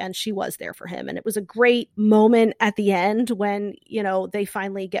the very end, she was there for him. And it was a great moment at the end when, they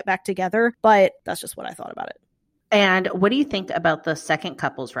finally get back together. But that's just what I thought about it. And what do you think about the second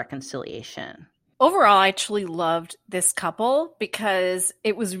couple's reconciliation? Overall, I truly loved this couple because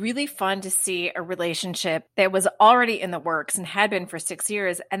it was really fun to see a relationship that was already in the works and had been for 6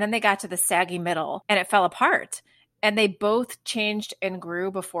 years. And then they got to the saggy middle and it fell apart. And they both changed and grew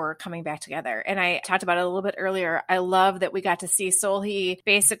before coming back together. And I talked about it a little bit earlier. I love that we got to see Seol-hee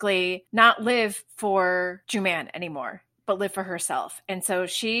basically not live for Joo-man anymore, but live for herself. And so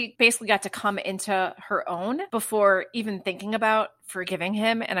she basically got to come into her own before even thinking about forgiving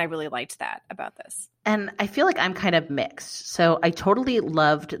him. And I really liked that about this. And I feel like I'm kind of mixed. So I totally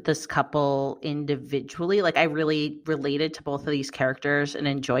loved this couple individually. Like I really related to both of these characters and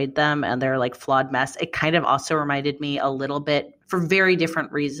enjoyed them and their like flawed mess. It kind of also reminded me a little bit for very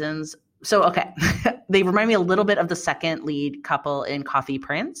different reasons. So, okay, they remind me a little bit of the second lead couple in Coffee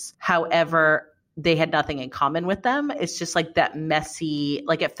Prince. However, they had nothing in common with them. It's just like that messy,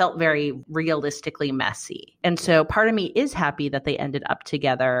 like it felt very realistically messy. And so part of me is happy that they ended up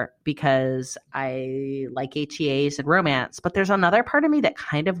together because I like HEAs and romance, but there's another part of me that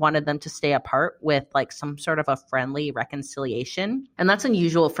kind of wanted them to stay apart with like some sort of a friendly reconciliation. And that's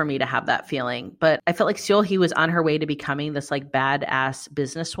unusual for me to have that feeling. But I felt like Seol-hee was on her way to becoming this like badass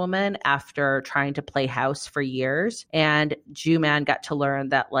businesswoman after trying to play house for years. And Joo-man got to learn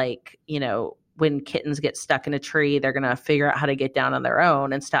that like, when kittens get stuck in a tree, they're going to figure out how to get down on their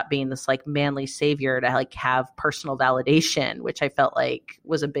own and stop being this like manly savior to like have personal validation, which I felt like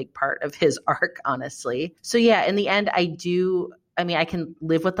was a big part of his arc, honestly. So yeah, in the end, I can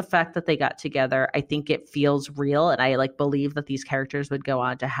live with the fact that they got together. I think it feels real. And I like believe that these characters would go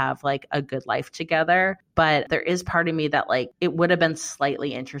on to have like a good life together. But there is part of me that like, it would have been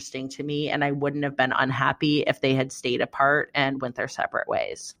slightly interesting to me. And I wouldn't have been unhappy if they had stayed apart and went their separate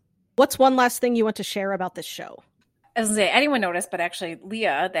ways. What's one last thing you want to share about this show? I was going to say, anyone noticed, but actually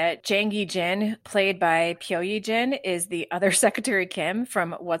Leah, that Jang Yi-jin, played by Pyo Yi-jin, is the other Secretary Kim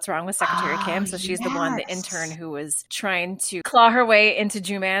from What's Wrong with Secretary Kim. So she's the one, the intern who was trying to claw her way into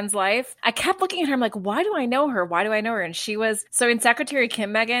Joo-man's life. I kept looking at her, I'm like, why do I know her? Why do I know her? And she was, so in Secretary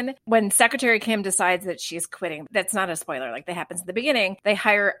Kim, Megan, when Secretary Kim decides that she's quitting, that's not a spoiler, like that happens in the beginning, they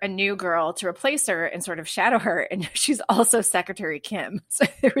hire a new girl to replace her and sort of shadow her. And she's also Secretary Kim. So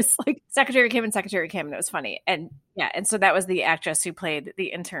there was like Secretary Kim and Secretary Kim, and it was funny. And yeah, and so that was the actress who played the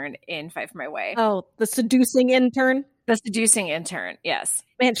intern in Fight for My Way. Oh, the seducing intern? The seducing intern, yes.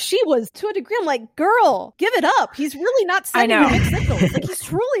 Man, she was, to a degree, I'm like, girl, give it up. He's really not sending mixed signals. Like, he's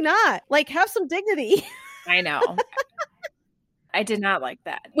truly not. Like, have some dignity. I know. I did not like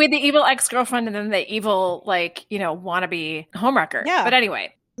that. With the evil ex-girlfriend and then the evil, like, wannabe homewrecker. Yeah. But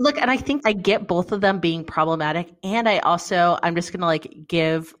anyway. Look, and I think I get both of them being problematic. And I'm just going to like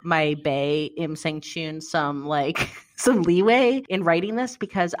give my bae, Im Sang-chun, some leeway in writing this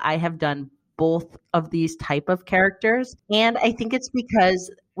because I have done both of these type of characters. And I think it's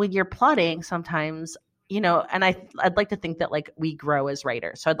because when you're plotting sometimes, and I'd like to think that like we grow as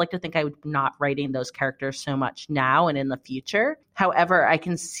writers. So I'd like to think I'm not writing those characters so much now and in the future. However, I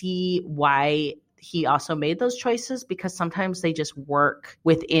can see why he also made those choices because sometimes they just work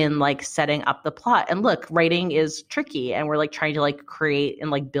within like setting up the plot. And look, writing is tricky and we're like trying to like create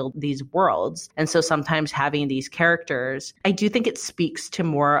and like build these worlds. And so sometimes having these characters, I do think it speaks to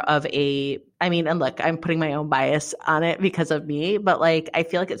more of and look, I'm putting my own bias on it because of me, but like, I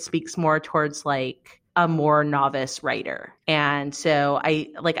feel like it speaks more towards like a more novice writer. And so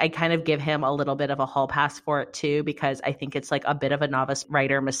I kind of give him a little bit of a hall pass for it too, because I think it's like a bit of a novice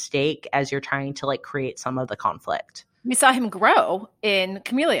writer mistake as you're trying to like create some of the conflict. We saw him grow in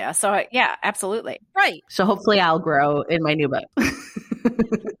Camellia. So yeah, absolutely. Right. So hopefully I'll grow in my new book.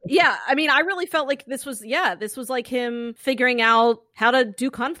 Yeah, I really felt like this was like him figuring out how to do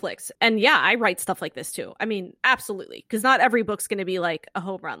conflicts. And yeah, I write stuff like this too. Absolutely. Because not every book's going to be like a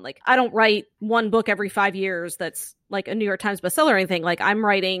home run. Like I don't write one book every 5 years that's like a New York Times bestseller or anything. Like I'm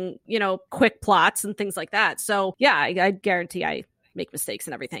writing, quick plots and things like that. So yeah, I guarantee I make mistakes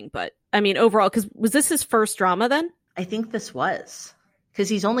and everything. But I mean, overall, because was this his first drama then? I think this was. Because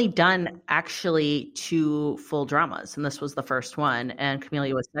he's only done actually 2 full dramas, and this was the first one, and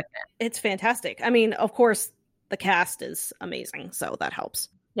Camellia was second. It's fantastic. I mean, of course, the cast is amazing, so that helps.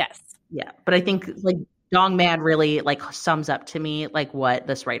 Yes. Yeah, but I think like Dong Man really like sums up to me like what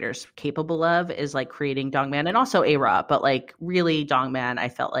this writer's capable of is like creating Dong Man, and also A-Ra, but like really Dong Man I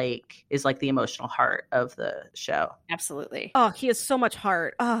felt like is like the emotional heart of the show. Absolutely. Oh, he has so much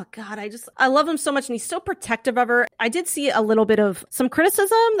heart. Oh God, I love him so much, and he's so protective of her. I did see a little bit of some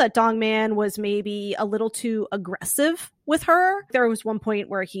criticism that Dong Man was maybe a little too aggressive with her. There was one point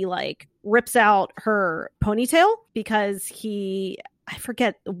where he like rips out her ponytail because I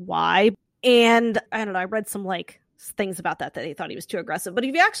forget why. And I don't know, I read some like things about that he thought he was too aggressive. But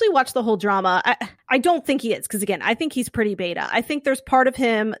if you actually watch the whole drama, I don't think he is. Because again, I think he's pretty beta. I think there's part of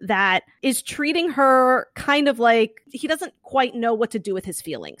him that is treating her kind of like he doesn't quite know what to do with his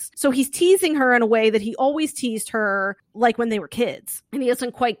feelings. So he's teasing her in a way that he always teased her like when they were kids. And he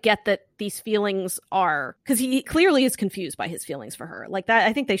doesn't quite get that these feelings are, because he clearly is confused by his feelings for her. Like that,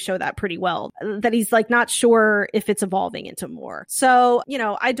 I think they show that pretty well, that he's like not sure if it's evolving into more. So, you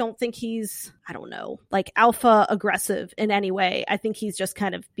know, I don't think he's, I don't know, like alpha aggressive in any way. I think he's just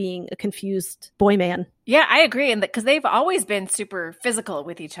kind of being a confused boy man. Yeah, I agree. And because they've always been super physical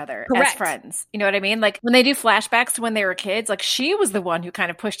with each other Correct. As friends. You know what I mean? Like when they do flashbacks to when they were kids, like she was the one who kind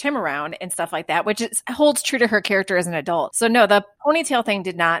of pushed him around and stuff like that, which holds true to her character as an adult. So no, the ponytail thing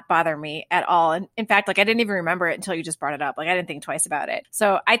did not bother me at all. And in fact, like I didn't even remember it until you just brought it up. Like I didn't think twice about it.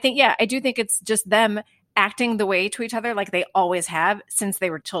 So I think, yeah, I do think it's just them acting the way to each other like they always have since they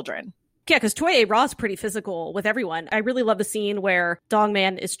were children. Yeah, because Choi A-Ra is pretty physical with everyone. I really love the scene where Dong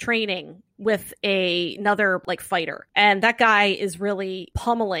Man is training with another like fighter, and that guy is really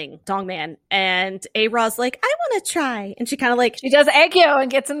pummeling Dong Man, and A-Ra's like, I want to try, and she kind of like she does Aegyo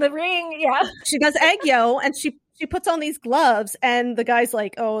and gets in the ring. Yeah, she does Aegyo, and she puts on these gloves, and the guy's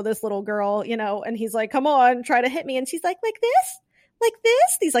like, oh, this little girl, you know, and he's like, come on, try to hit me, and she's like this. Like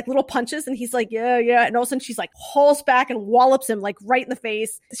this, these like little punches, and he's like, yeah. And all of a sudden she's like hauls back and wallops him like right in the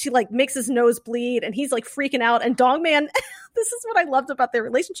face. She like makes his nose bleed, and he's like freaking out. And Dong Man, this is what I loved about their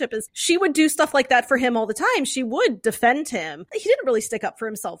relationship, is she would do stuff like that for him all the time. She would defend him. He didn't really stick up for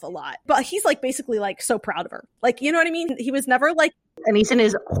himself a lot, but he's like basically like so proud of her. Like, you know what I mean? He was never like, and he's in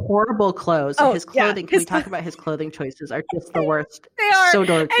his horrible clothes. Oh, his clothing. Yeah. Can we talk about his clothing choices? Are just the worst. They are so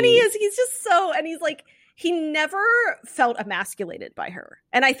dorky. And he's just so, and he's like, he never felt emasculated by her.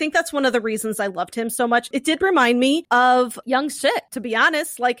 And I think that's one of the reasons I loved him so much. It did remind me of Young Sik, to be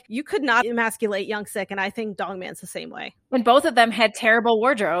honest. Like, you could not emasculate Young Sik, and I think Dong Man's the same way. When both of them had terrible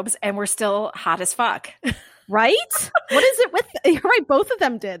wardrobes and were still hot as fuck. Right? What is it with... You're right, both of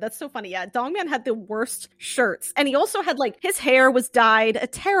them did. That's so funny. Yeah, Dong Man had the worst shirts. And he also had, like, his hair was dyed a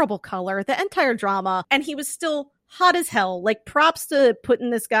terrible color, the entire drama, and he was still hot as hell. Like, props to putting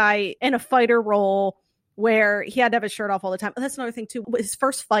this guy in a fighter role where he had to have his shirt off all the time. And that's another thing too. His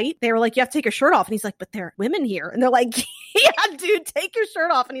first fight, they were like, you have to take your shirt off. And he's like, but there are women here. And they're like, yeah, dude, take your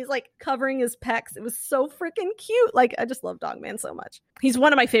shirt off. And he's like covering his pecs. It was so freaking cute. Like, I just love Dong Man so much. He's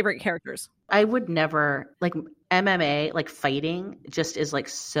one of my favorite characters. I would never, like, MMA, like fighting just is like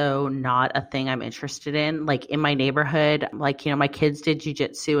so not a thing I'm interested in. Like in my neighborhood, like, you know, my kids did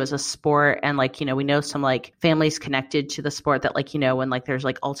jujitsu as a sport, and like, you know, we know some like families connected to the sport that like, you know, when like there's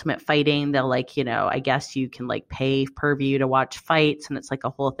like ultimate fighting, they'll like, you know, I guess you can like pay per view to watch fights, and it's like a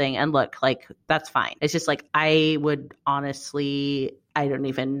whole thing. And look, like that's fine. It's just like I would honestly, I don't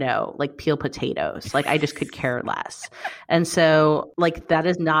even know, like peel potatoes. Like I just could care less. And so like that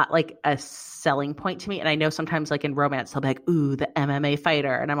is not like a selling point to me. And I know sometimes like in romance, they'll be like, ooh, the MMA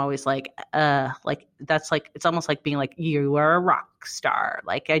fighter. And I'm always like that's like, it's almost like being like, you are a rock star.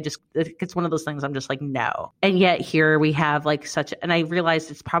 Like it's one of those things I'm just like, no. And yet here we have like and I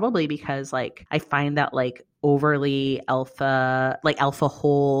realized it's probably because like, I find that like overly alpha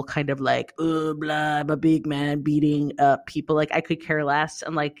whole kind of like, oh, blah, I'm a big man beating up people. Like I could care less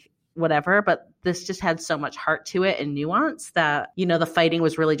and like whatever, but this just had so much heart to it and nuance that, you know, the fighting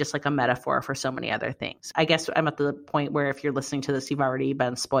was really just like a metaphor for so many other things. I guess I'm at the point where if you're listening to this, you've already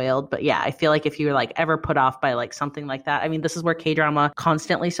been spoiled. But yeah, I feel like if you're like ever put off by like something like that, I mean, this is where K-drama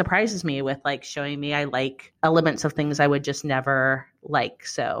constantly surprises me with like showing me I like elements of things I would just never like.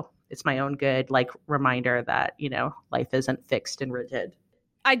 So it's my own good like reminder that, you know, life isn't fixed and rigid.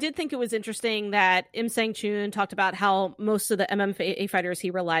 I did think it was interesting that Im Sang-chun talked about how most of the MMA fighters he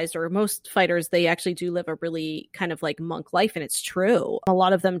realized, or most fighters, they actually do live a really kind of like monk life. And it's true. A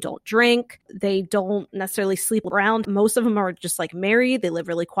lot of them don't drink. They don't necessarily sleep around. Most of them are just like married. They live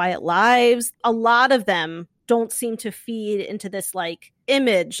really quiet lives. A lot of them don't seem to feed into this like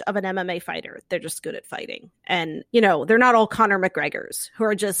image of an MMA fighter. They're just good at fighting. And, you know, they're not all Conor McGregors who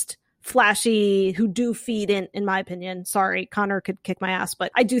are just flashy, who do feed in my opinion. Sorry, Conor could kick my ass,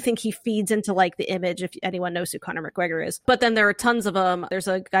 but I do think he feeds into like the image, if anyone knows who Conor McGregor is. But then there are tons of them. There's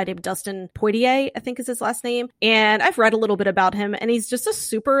a guy named Dustin Poitier, I think is his last name. And I've read a little bit about him, and he's just a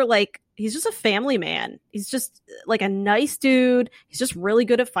super like, he's just a family man. He's just like a nice dude. He's just really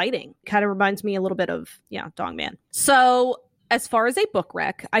good at fighting. Kind of reminds me a little bit of, Dong Man. So as far as a book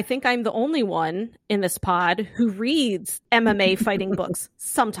rec, I think I'm the only one in this pod who reads MMA fighting books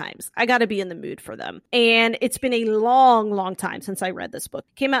sometimes. I got to be in the mood for them. And it's been a long, long time since I read this book.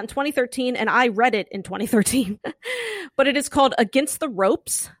 It came out in 2013, and I read it in 2013. But it is called Against the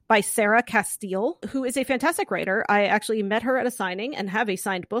Ropes by Sarah Castile, who is a fantastic writer. I actually met her at a signing and have a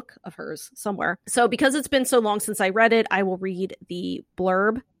signed book of hers somewhere. So because it's been so long since I read it, I will read the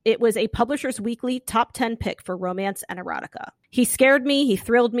blurb. It was a Publisher's Weekly top 10 pick for romance and erotica. He scared me, he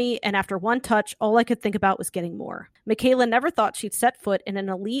thrilled me, and after one touch, all I could think about was getting more. Michaela never thought she'd set foot in an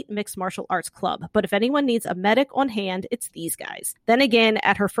elite mixed martial arts club, but if anyone needs a medic on hand, it's these guys. Then again,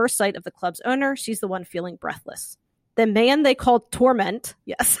 at her first sight of the club's owner, she's the one feeling breathless. The man they called Torment,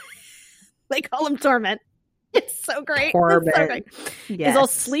 yes, they call him Torment. It's so great. It's so great. Yes. Is all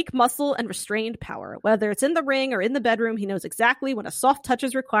sleek muscle and restrained power. Whether it's in the ring or in the bedroom, he knows exactly when a soft touch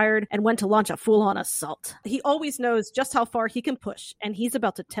is required and when to launch a full-on assault. He always knows just how far he can push, and he's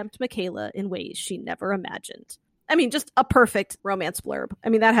about to tempt Michaela in ways she never imagined. I mean, just a perfect romance blurb. I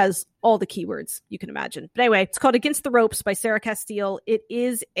mean, that has all the keywords you can imagine. But anyway, it's called Against the Ropes by Sarah Castile. It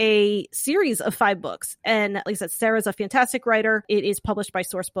is a series of 5 books. And like I said, Sarah's a fantastic writer. It is published by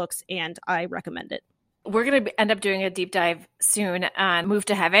Source Books, and I recommend it. We're going to end up doing a deep dive soon on Move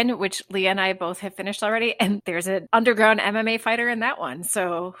to Heaven, which Leah and I both have finished already. And there's an underground MMA fighter in that one.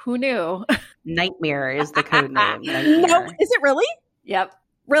 So who knew? Nightmare is the code name. Nightmare. No, is it really? Yep.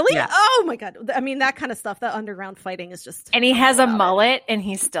 Really? Yeah. Oh my God. I mean, that kind of stuff, that underground fighting is just... And he has a mullet and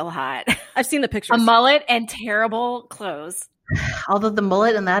he's still hot. I've seen the pictures. A mullet and terrible clothes. Although the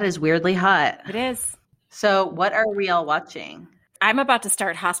mullet in that is weirdly hot. It is. So what are we all watching? I'm about to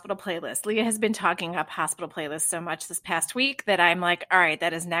start Hospital Playlist. Leah has been talking up Hospital Playlist so much this past week that I'm like, all right,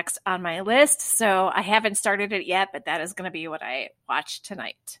 that is next on my list. So I haven't started it yet, but that is going to be what I watch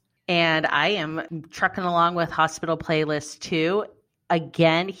tonight. And I am trucking along with Hospital Playlist too.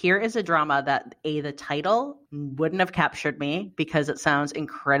 Again, here is a drama that the title wouldn't have captured me because it sounds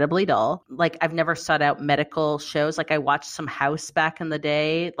incredibly dull. Like, I've never sought out medical shows. Like, I watched some House back in the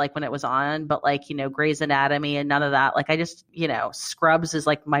day, like when it was on, but like, Grey's Anatomy and none of that. Like, I just, Scrubs is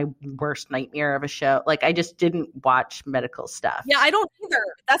like my worst nightmare of a show. Like, I just didn't watch medical stuff. Yeah, I don't either.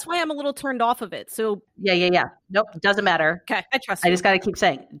 That's why I'm a little turned off of it. So Yeah. Nope, doesn't matter. Okay, I trust you. I just got to keep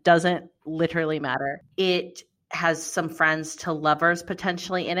saying, doesn't literally matter. It has some friends to lovers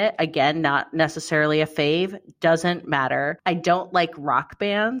potentially in it. Again, not necessarily a fave. Doesn't matter. I don't like rock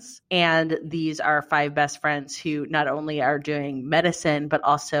bands. And these are 5 best friends who not only are doing medicine, but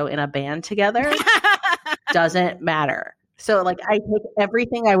also in a band together. Doesn't matter. So like, I take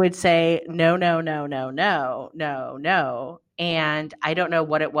everything I would say, no. And I don't know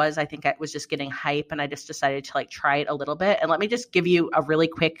what it was. I think I was just getting hype and I just decided to like try it a little bit. And let me just give you a really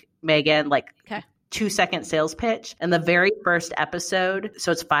quick, Megan, like 2-second sales pitch. In the very first episode,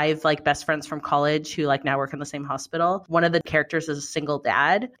 so it's 5 like best friends from college who like now work in the same hospital. One of the characters is a single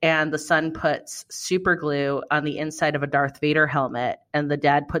dad, and the son puts super glue on the inside of a Darth Vader helmet, and the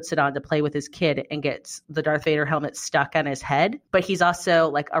dad puts it on to play with his kid and gets the Darth Vader helmet stuck on his head. But he's also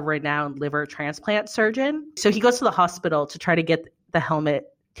like a renowned liver transplant surgeon. So he goes to the hospital to try to get the helmet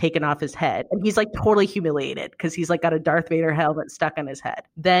taken off his head. And he's like totally humiliated because he's like got a Darth Vader helmet stuck on his head.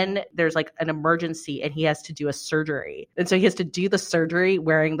 Then there's like an emergency and he has to do a surgery. And so he has to do the surgery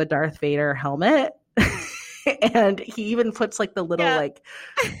wearing the Darth Vader helmet. And he even puts like the little like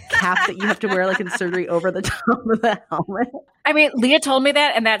cap that you have to wear like in surgery over the top of the helmet. I mean, Leah told me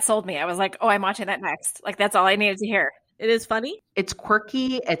that and that sold me. I was like, oh, I'm watching that next. Like, that's all I needed to hear. It is funny. It's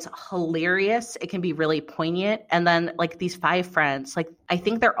quirky. It's hilarious. It can be really poignant. And then like these 5 friends, like I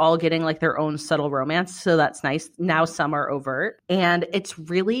think they're all getting like their own subtle romance. So that's nice. Now some are overt. And it's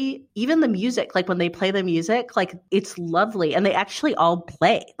really, even the music, like when they play the music, like it's lovely. And they actually all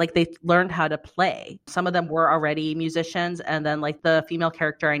play. Like they learned how to play. Some of them were already musicians. And then like the female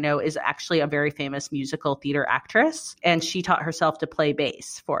character I know is actually a very famous musical theater actress. And she taught herself to play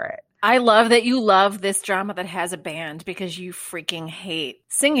bass for it. I love that you love this drama that has a band because you freaking hate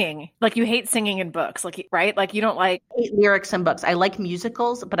singing. Like you hate singing in books, like, right? Like you don't like... I hate lyrics in books. I like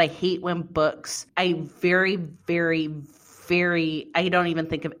musicals, but I hate when books... I very, very, I don't even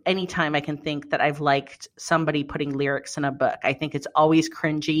think of any time I can think that I've liked somebody putting lyrics in a book. I think it's always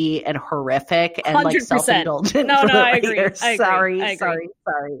cringy and horrific and 100%. Like self-indulgent. No, I agree. Sorry.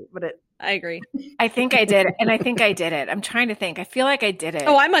 But I agree. I think I did. And I think I did it. I'm trying to think. I feel like I did it.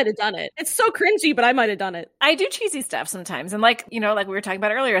 Oh, I might have done it. It's so cringy, but I might have done it. I do cheesy stuff sometimes. And like we were talking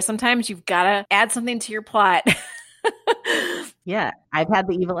about earlier, sometimes you've got to add something to your plot. Yeah, I've had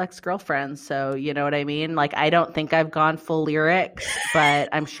the evil ex-girlfriend, so you know what I mean? Like, I don't think I've gone full lyrics, but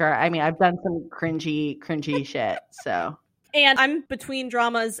I'm sure, I've done some cringy shit, so. And I'm between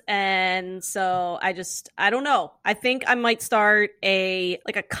dramas, and so I don't know. I think I might start a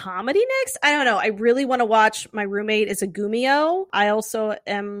comedy next. I don't know. I really want to watch My Roommate is a Gumio. I also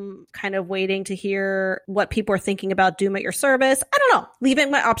am kind of waiting to hear what people are thinking about Doom at Your Service. I don't know.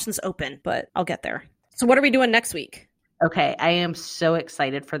 Leaving my options open, but I'll get there. So what are we doing next week? Okay, I am so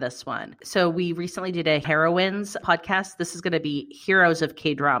excited for this one. So we recently did a Heroines podcast. This is going to be Heroes of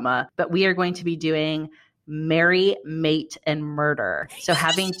K-Drama, but we are going to be doing Marry, Mate, and Murder. So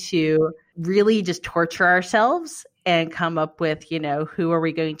having to really just torture ourselves and come up with, who are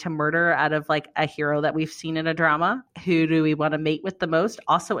we going to murder out of like a hero that we've seen in a drama? Who do we want to mate with the most?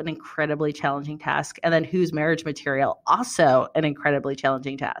 Also an incredibly challenging task. And then who's marriage material? Also an incredibly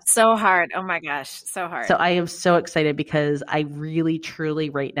challenging task. So hard. Oh my gosh. So hard. So I am so excited because I really, truly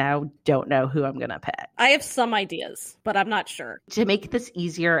right now don't know who I'm going to pick. I have some ideas, but I'm not sure. To make this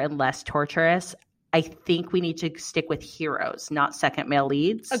easier and less torturous, I think we need to stick with heroes, not second male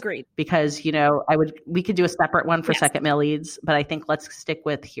leads. Agreed. Because, we could do a separate one for second male leads, but I think let's stick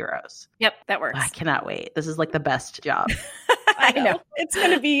with heroes. Yep, that works. I cannot wait. This is like the best job. I know. It's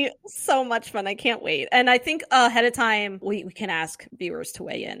going to be so much fun. I can't wait. And I think ahead of time, we can ask viewers to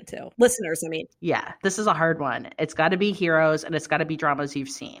weigh in too. Listeners, I mean. Yeah, this is a hard one. It's got to be heroes and it's got to be dramas you've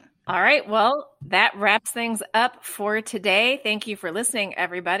seen. All right. Well, that wraps things up for today. Thank you for listening,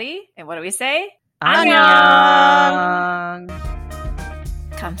 everybody. And what do we say? Annyeong!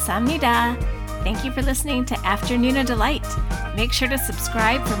 Kamsahamnida. Thank you for listening to Afternoona Delight. Make sure to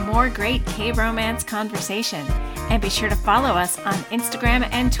subscribe for more great K-romance conversation. And be sure to follow us on Instagram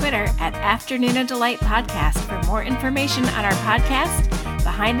and Twitter at Afternoona Delight Podcast for more information on our podcast,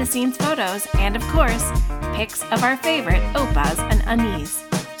 behind-the-scenes photos, and, of course, pics of our favorite oppas and anis.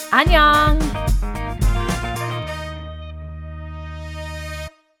 Annyeong!